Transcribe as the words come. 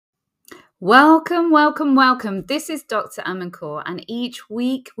Welcome, welcome, welcome. This is Dr. Amancourt, and each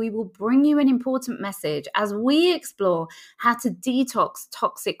week we will bring you an important message as we explore how to detox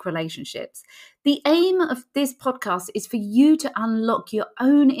toxic relationships. The aim of this podcast is for you to unlock your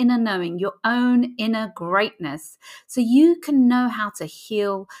own inner knowing, your own inner greatness, so you can know how to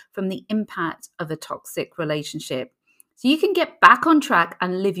heal from the impact of a toxic relationship, so you can get back on track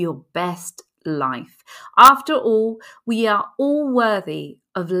and live your best life. After all, we are all worthy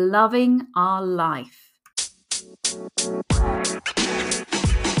of loving our life.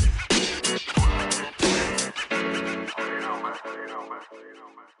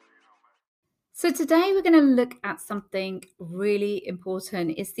 So today we're going to look at something really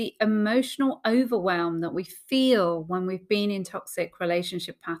important. It's the emotional overwhelm that we feel when we've been in toxic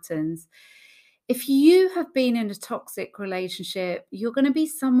relationship patterns. If you have been in a toxic relationship, you're going to be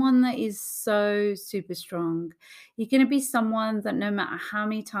someone that is so super strong. You're going to be someone that no matter how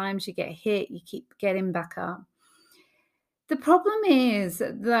many times you get hit, you keep getting back up. The problem is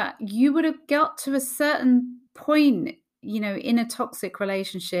that you would have got to a certain point, in a toxic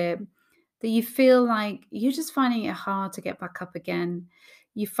relationship that you feel like you're just finding it hard to get back up again.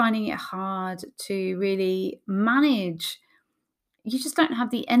 You're finding it hard to really manage. You just don't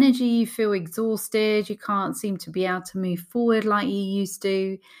have the energy. You feel exhausted. You can't seem to be able to move forward like you used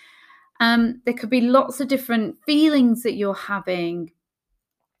to. There could be lots of different feelings that you're having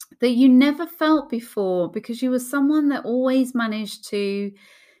that you never felt before because you were someone that always managed to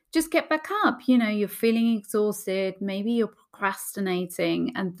just get back up. You're feeling exhausted. Maybe you're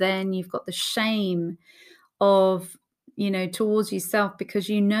procrastinating, and then you've got the shame of, towards yourself because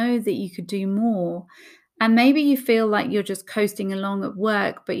you know that you could do more. And maybe you feel like you're just coasting along at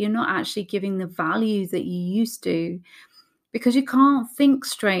work, but you're not actually giving the value that you used to because you can't think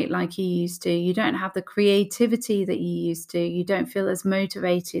straight like you used to. You don't have the creativity that you used to. You don't feel as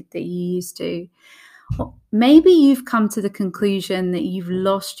motivated that you used to. Maybe you've come to the conclusion that you've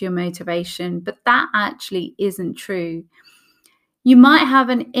lost your motivation, but that actually isn't true. You might have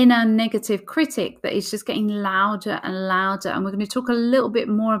an inner negative critic that is just getting louder and louder. And we're going to talk a little bit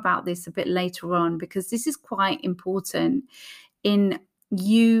more about this a bit later on, because this is quite important in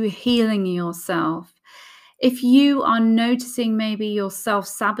you healing yourself. If you are noticing maybe you're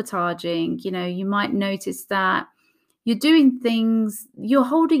self-sabotaging, you might notice that you're doing things, you're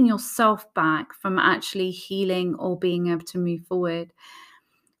holding yourself back from actually healing or being able to move forward.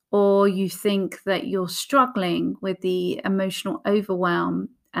 Or you think that you're struggling with the emotional overwhelm.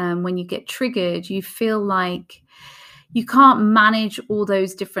 When you get triggered, you feel like you can't manage all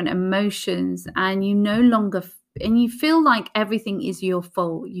those different emotions, and you no longer, and you feel like everything is your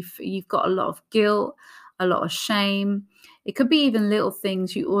fault. You've got a lot of guilt, a lot of shame. It could be even little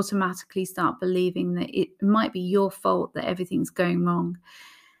things. You automatically start believing that it might be your fault that everything's going wrong.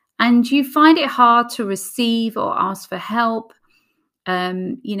 And you find it hard to receive or ask for help.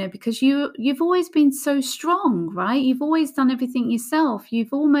 Because you've always been so strong, right? You've always done everything yourself.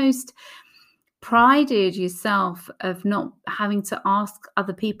 You've almost prided yourself of not having to ask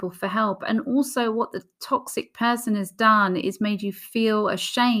other people for help. And also what the toxic person has done is made you feel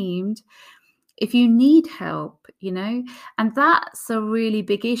ashamed if you need help, and that's a really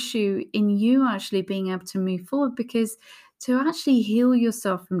big issue in you actually being able to move forward, because to actually heal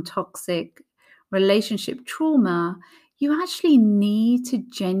yourself from toxic relationship trauma, you actually need to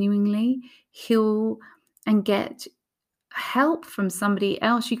genuinely heal and get help from somebody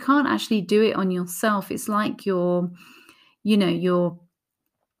else. You can't actually do it on yourself. It's like you're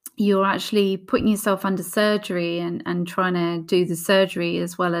actually putting yourself under surgery and trying to do the surgery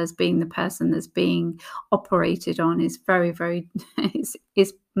as well as being the person that's being operated on is very, very,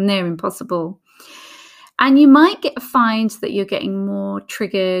 it's near impossible. And you might find that you're getting more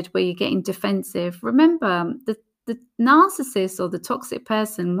triggered, where you're getting defensive. Remember, the narcissist or the toxic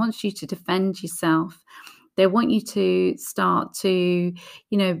person wants you to defend yourself. They want you to start to,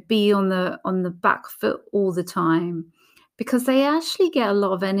 be on the back foot all the time, because they actually get a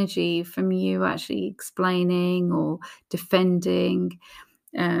lot of energy from you actually explaining or defending,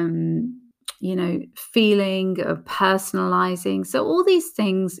 feeling or personalizing. So all these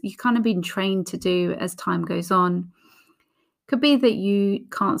things you've kind of been trained to do as time goes on. Could be that you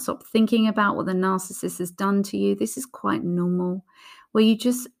can't stop thinking about what the narcissist has done to you. This is quite normal, where you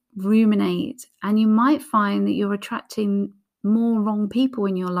just ruminate, and you might find that you're attracting more wrong people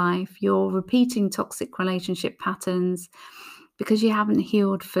in your life. You're repeating toxic relationship patterns because you haven't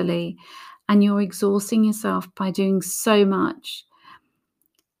healed fully, and you're exhausting yourself by doing so much.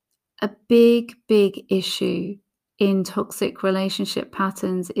 A big, big issue in toxic relationship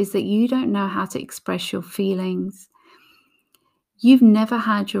patterns is that you don't know how to express your feelings. you've never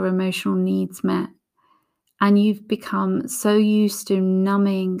had your emotional needs met. And you've become so used to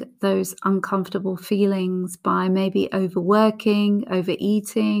numbing those uncomfortable feelings by maybe overworking,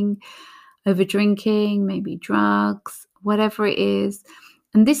 overeating, overdrinking, maybe drugs, whatever it is.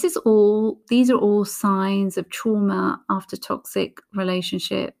 And these are all signs of trauma after toxic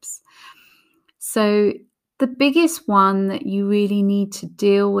relationships. So the biggest one that you really need to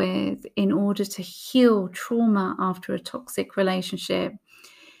deal with in order to heal trauma after a toxic relationship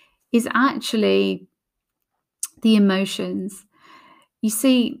is actually the emotions. You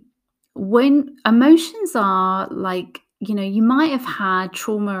see, when emotions are like, you might have had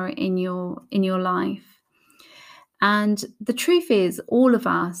trauma in your life. And the truth is, all of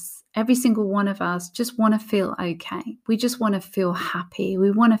us, every single one of us, just want to feel okay. We just want to feel happy.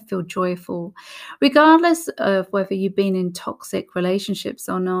 We want to feel joyful, regardless of whether you've been in toxic relationships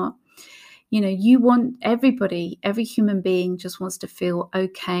or not. You want everybody, every human being just wants to feel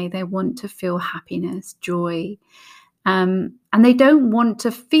okay. They want to feel happiness, joy. And they don't want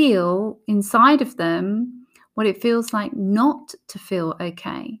to feel inside of them what it feels like not to feel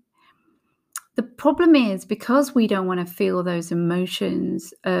okay. The problem is, because we don't want to feel those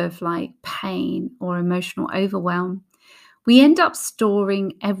emotions of like pain or emotional overwhelm, we end up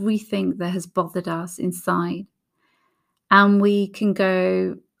storing everything that has bothered us inside. And we can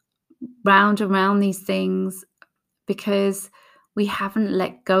go round and round these things because we haven't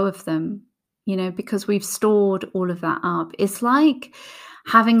let go of them, because we've stored all of that up. It's like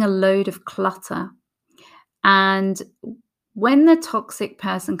having a load of clutter. And when the toxic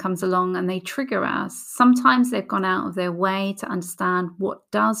person comes along and they trigger us, sometimes they've gone out of their way to understand what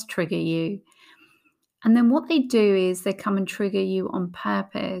does trigger you. And then what they do is they come and trigger you on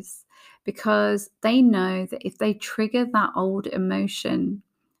purpose, because they know that if they trigger that old emotion,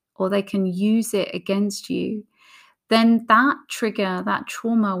 or they can use it against you, then that trigger, that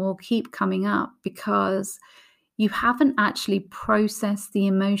trauma will keep coming up, because you haven't actually processed the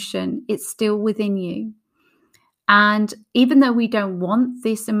emotion. It's still within you. And even though we don't want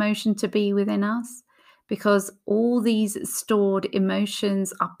this emotion to be within us, because all these stored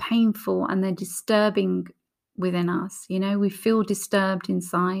emotions are painful and they're disturbing within us, we feel disturbed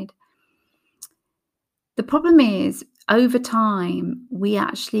inside. The problem is, over time, we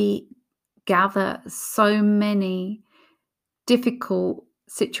actually gather so many difficult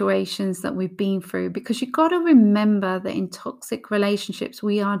situations that we've been through, because you've got to remember that in toxic relationships,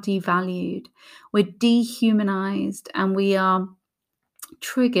 we are devalued, we're dehumanized, and we are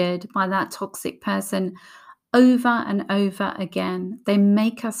triggered by that toxic person over and over again. They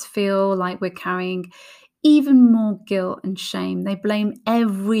make us feel like we're carrying even more guilt and shame. They blame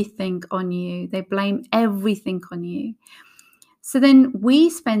everything on you. So then we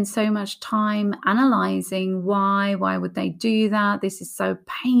spend so much time analyzing why would they do that? This is so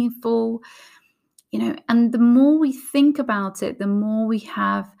painful, and the more we think about it, the more we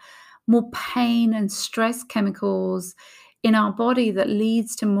have more pain and stress chemicals in our body that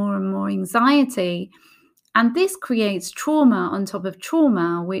leads to more and more anxiety. And this creates trauma on top of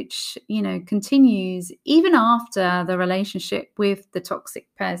trauma, which, continues even after the relationship with the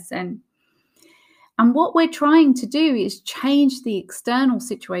toxic person. And what we're trying to do is change the external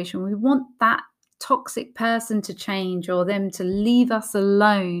situation. We want that toxic person to change, or them to leave us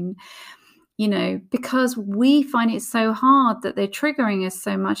alone, because we find it so hard that they're triggering us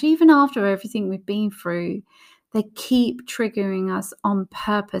so much. Even after everything we've been through, they keep triggering us on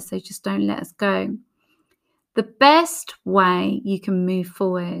purpose. They just don't let us go. The best way you can move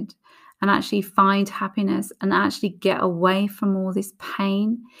forward and actually find happiness and actually get away from all this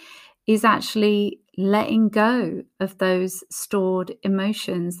pain is actually letting go of those stored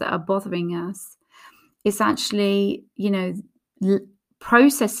emotions that are bothering us. It's actually,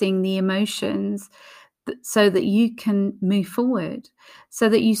 processing the emotions so that you can move forward, so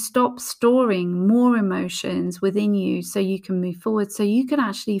that you stop storing more emotions within you, so you can move forward, so you can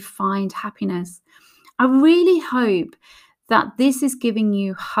actually find happiness. I really hope that this is giving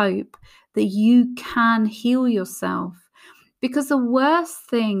you hope that you can heal yourself. Because the worst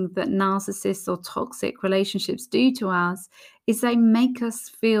thing that narcissists or toxic relationships do to us is they make us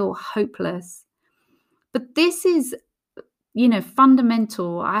feel hopeless. But this is,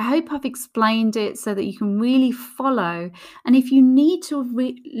 fundamental. I hope I've explained it so that you can really follow. And if you need to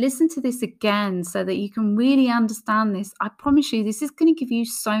listen to this again so that you can really understand this, I promise you, this is going to give you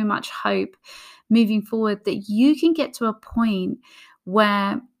so much hope moving forward, that you can get to a point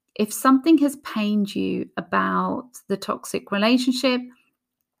where, if something has pained you about the toxic relationship,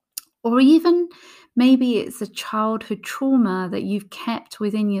 or even maybe it's a childhood trauma that you've kept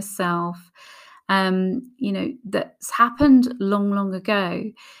within yourself, that's happened long, long ago.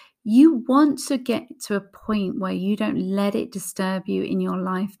 You want to get to a point where you don't let it disturb you in your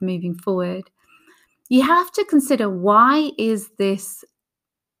life moving forward. You have to consider, why is this,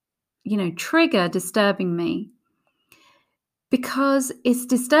 trigger disturbing me? Because it's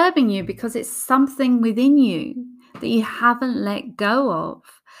disturbing you because it's something within you that you haven't let go of.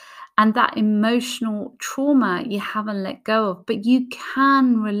 And that emotional trauma you haven't let go of, but you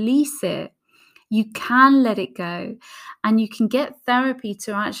can release it. You can let it go, and you can get therapy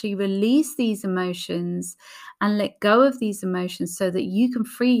to actually release these emotions and let go of these emotions so that you can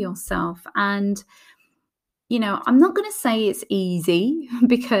free yourself. And, I'm not going to say it's easy,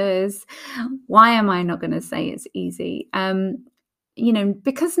 because why am I not going to say it's easy?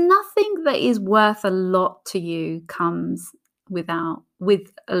 Because nothing that is worth a lot to you comes with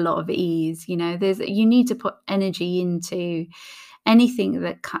a lot of ease. You need to put energy into anything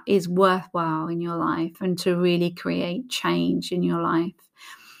that is worthwhile in your life, and to really create change in your life.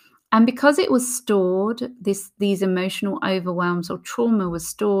 And because it was stored, these emotional overwhelms or trauma was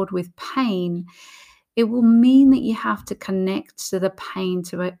stored with pain, it will mean that you have to connect to the pain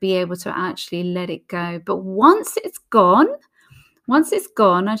to be able to actually let it go. But once it's gone,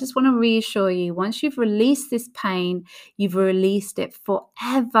 I just want to reassure you, once you've released this pain, you've released it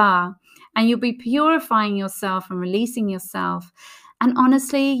forever. And you'll be purifying yourself and releasing yourself. And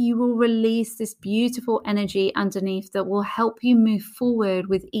honestly, you will release this beautiful energy underneath that will help you move forward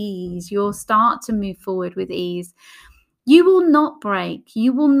with ease. You'll start to move forward with ease. You will not break.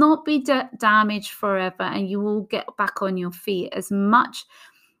 You will not be damaged forever, and you will get back on your feet as much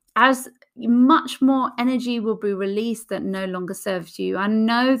more energy will be released that no longer serves you. I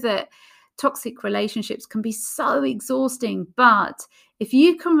know that toxic relationships can be so exhausting, but if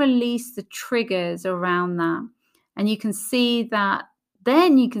you can release the triggers around that, and you can see that,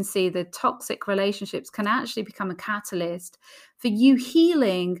 then you can see the toxic relationships can actually become a catalyst for you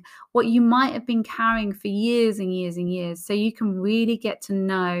healing what you might have been carrying for years and years and years. So you can really get to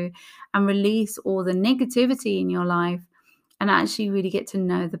know and release all the negativity in your life, and actually really get to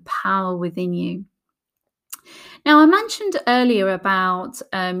know the power within you. Now, I mentioned earlier about,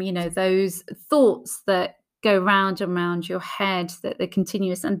 those thoughts that go round and round your head, that they're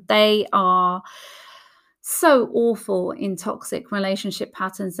continuous, and they are so awful in toxic relationship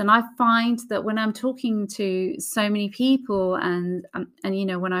patterns. And I find that when I'm talking to so many people, and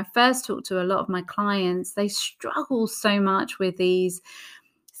when I first talk to a lot of my clients, they struggle so much with these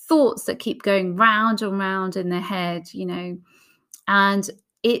thoughts that keep going round and round in their head, and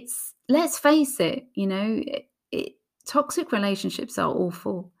it's, let's face it, toxic relationships are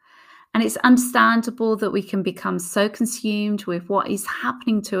awful. And it's understandable that we can become so consumed with what is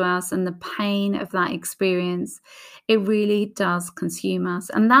happening to us and the pain of that experience. It really does consume us.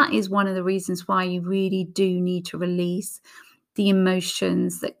 And that is one of the reasons why you really do need to release the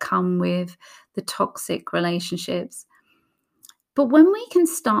emotions that come with the toxic relationships. But when we can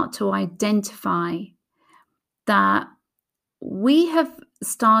start to identify that we have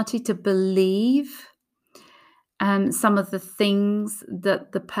started to believe some of the things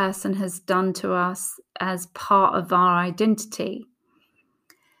that the person has done to us as part of our identity,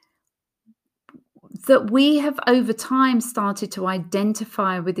 that we have over time started to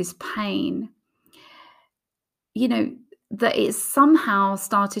identify with this pain, that it's somehow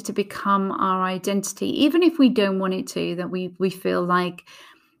started to become our identity, even if we don't want it to, that we feel like,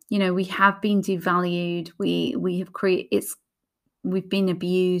 we have been devalued, we have we've been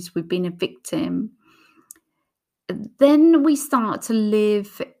abused, we've been a victim. Then we start to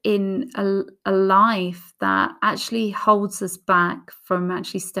live in a life that actually holds us back from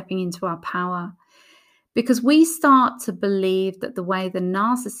actually stepping into our power, because we start to believe that the way the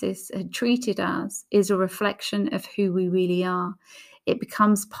narcissist had treated us is a reflection of who we really are. It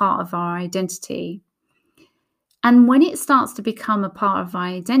becomes part of our identity. And when it starts to become a part of our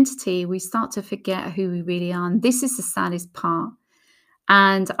identity, we start to forget who we really are. And this is the saddest part.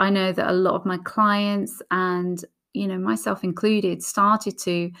 And I know that a lot of my clients, and myself included, started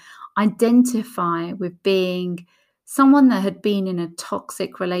to identify with being someone that had been in a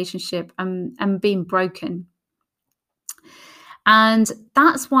toxic relationship and been broken. And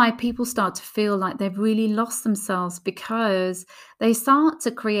that's why people start to feel like they've really lost themselves, because they start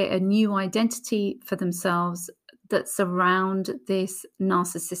to create a new identity for themselves that's around this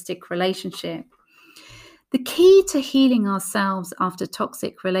narcissistic relationship. The key to healing ourselves after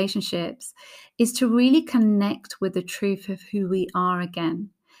toxic relationships is to really connect with the truth of who we are again,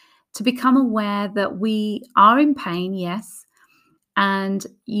 to become aware that we are in pain, yes, and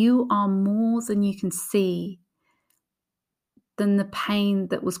you are more than you can see, than the pain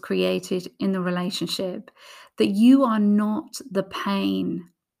that was created in the relationship, that you are not the pain.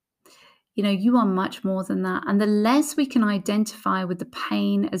 You are much more than that. And the less we can identify with the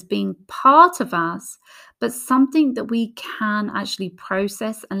pain as being part of us, but something that we can actually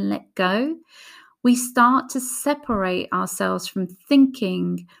process and let go, we start to separate ourselves from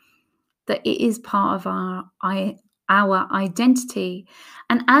thinking that it is part of our identity.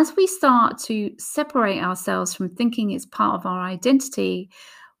 And as we start to separate ourselves from thinking it's part of our identity,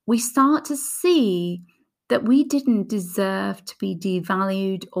 we start to see that we didn't deserve to be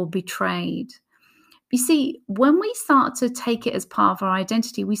devalued or betrayed. You see, when we start to take it as part of our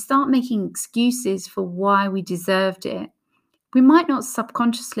identity, we start making excuses for why we deserved it. We might not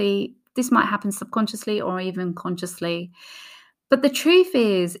subconsciously, this might happen subconsciously or even consciously. But the truth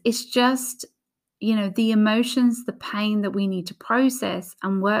is, it's just, the emotions, the pain that we need to process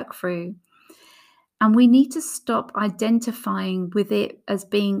and work through. And we need to stop identifying with it as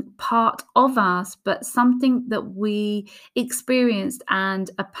being part of us, but something that we experienced and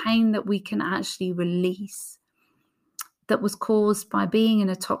a pain that we can actually release that was caused by being in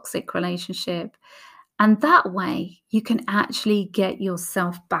a toxic relationship. And that way you can actually get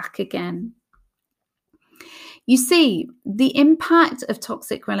yourself back again. You see, the impact of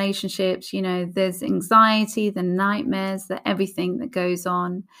toxic relationships, there's anxiety, the nightmares, the everything that goes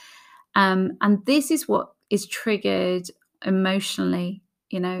on. And this is what is triggered emotionally,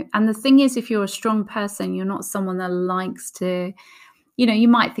 And the thing is, if you're a strong person, you're not someone that likes to, you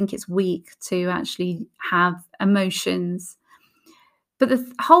might think it's weak to actually have emotions. But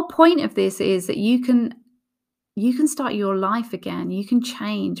the whole point of this is that you can start your life again. You can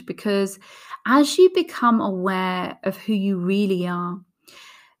change, because as you become aware of who you really are,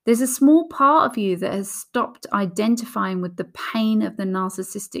 there's a small part of you that has stopped identifying with the pain of the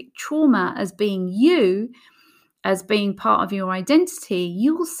narcissistic trauma as being you, as being part of your identity.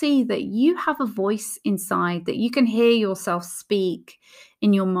 You will see that you have a voice inside, that you can hear yourself speak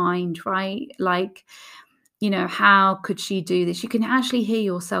in your mind, right? Like, how could she do this? You can actually hear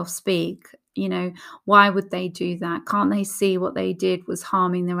yourself speak. Why would they do that? Can't they see what they did was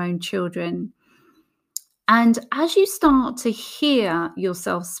harming their own children? And as you start to hear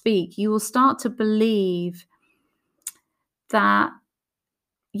yourself speak, you will start to believe that,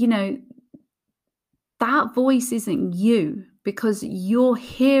 that voice isn't you, because you're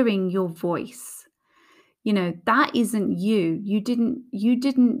hearing your voice. That isn't you. You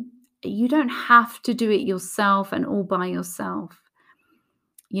don't have to do it yourself and all by yourself.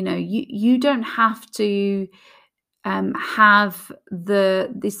 You don't have to have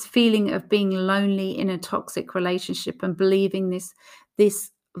this feeling of being lonely in a toxic relationship and believing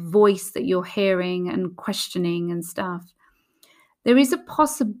this voice that you're hearing and questioning and stuff. There is a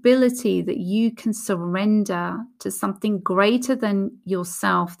possibility that you can surrender to something greater than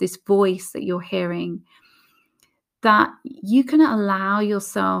yourself, this voice that you're hearing, that you can allow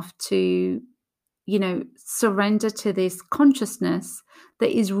yourself to, surrender to this consciousness that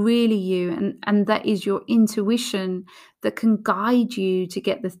is really you, and that is your intuition that can guide you to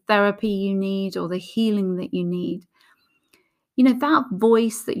get the therapy you need or the healing that you need. That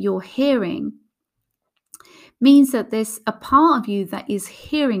voice that you're hearing means that there's a part of you that is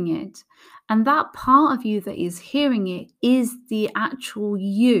hearing it. And that part of you that is hearing it is the actual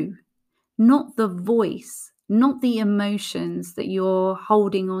you, not the voice, not the emotions that you're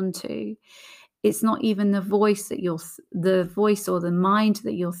holding on to. It's not even the voice the voice or the mind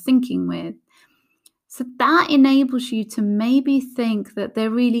that you're thinking with. So that enables you to maybe think that there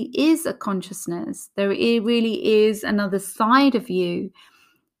really is a consciousness, there really is another side of you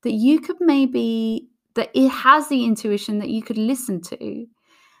that you could that it has the intuition that you could listen to,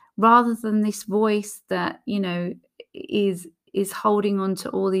 rather than this voice that, is holding on to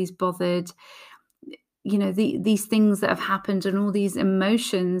all these bothered, these things that have happened and all these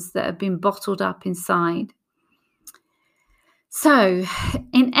emotions that have been bottled up inside. So,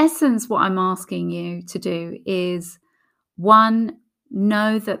 in essence, what I'm asking you to do is, one,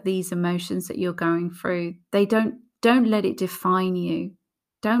 know that these emotions that you're going through, don't let it define you.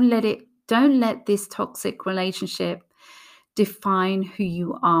 Don't let this toxic relationship define who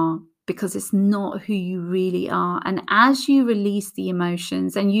you are, because it's not who you really are. And as you release the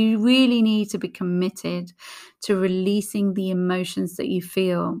emotions, and you really need to be committed to releasing the emotions that you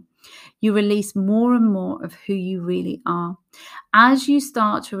feel, you release more and more of who you really are. As you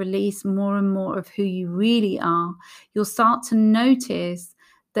start to release more and more of who you really are, you'll start to notice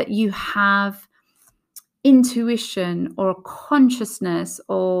that you have intuition or consciousness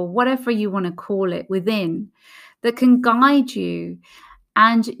or whatever you want to call it within that can guide you.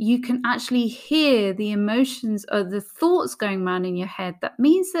 and you can actually hear the emotions or the thoughts going around in your head, that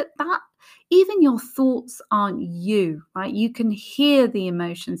means that even your thoughts aren't you, right? You can hear the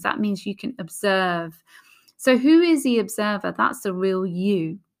emotions. That means you can observe. So who is the observer? That's the real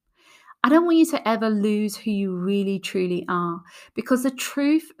you. I don't want you to ever lose who you really truly are, because the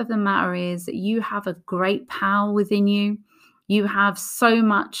truth of the matter is that you have a great power within you. You have so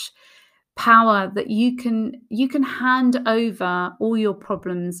much power that you can hand over all your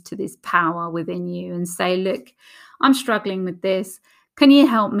problems to this power within you and say, look, I'm struggling with this. Can you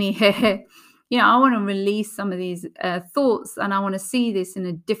help me here? I want to release some of these thoughts, and I want to see this in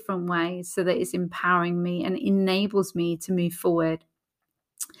a different way so that it's empowering me and enables me to move forward.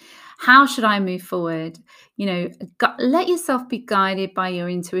 How should I move forward? Let yourself be guided by your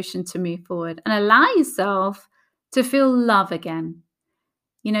intuition to move forward, and allow yourself to feel love again.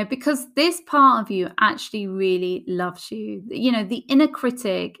 Because this part of you actually really loves you. The inner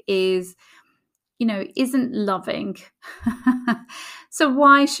critic isn't loving. So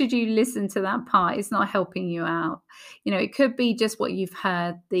why should you listen to that part? It's not helping you out. It could be just what you've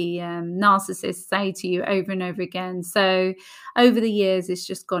heard the narcissist say to you over and over again. So over the years, it's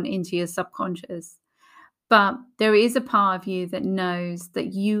just gone into your subconscious. But there is a part of you that knows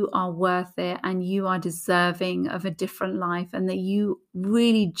that you are worth it and you are deserving of a different life, and that you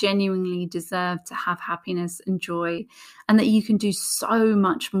really genuinely deserve to have happiness and joy, and that you can do so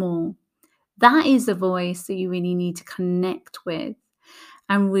much more. That is the voice that you really need to connect with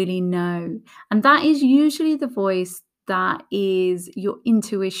and really know. And that is usually the voice that is your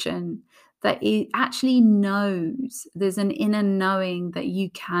intuition, that it actually knows. There's an inner knowing that you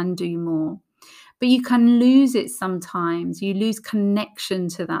can do more. But you can lose it sometimes. You lose connection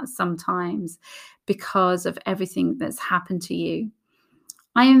to that sometimes because of everything that's happened to you.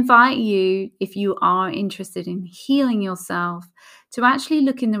 I invite you, if you are interested in healing yourself, to actually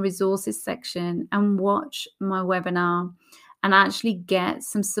look in the resources section and watch my webinar and actually get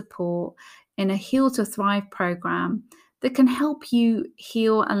some support in a Heal to Thrive program that can help you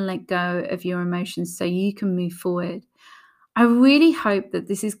heal and let go of your emotions so you can move forward. I really hope that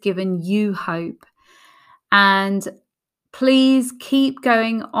this has given you hope. And please keep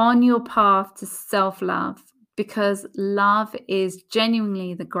going on your path to self-love, because love is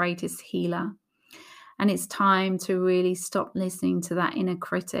genuinely the greatest healer. And it's time to really stop listening to that inner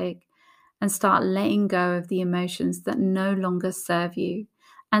critic and start letting go of the emotions that no longer serve you.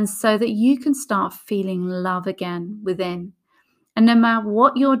 And so that you can start feeling love again within. And no matter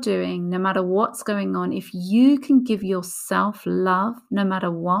what you're doing, no matter what's going on, if you can give yourself love, no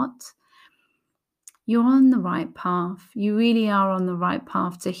matter what, you're on the right path. You really are on the right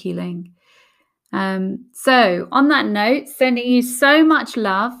path to healing. So on that note, sending you so much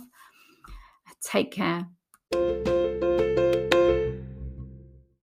love. Take care.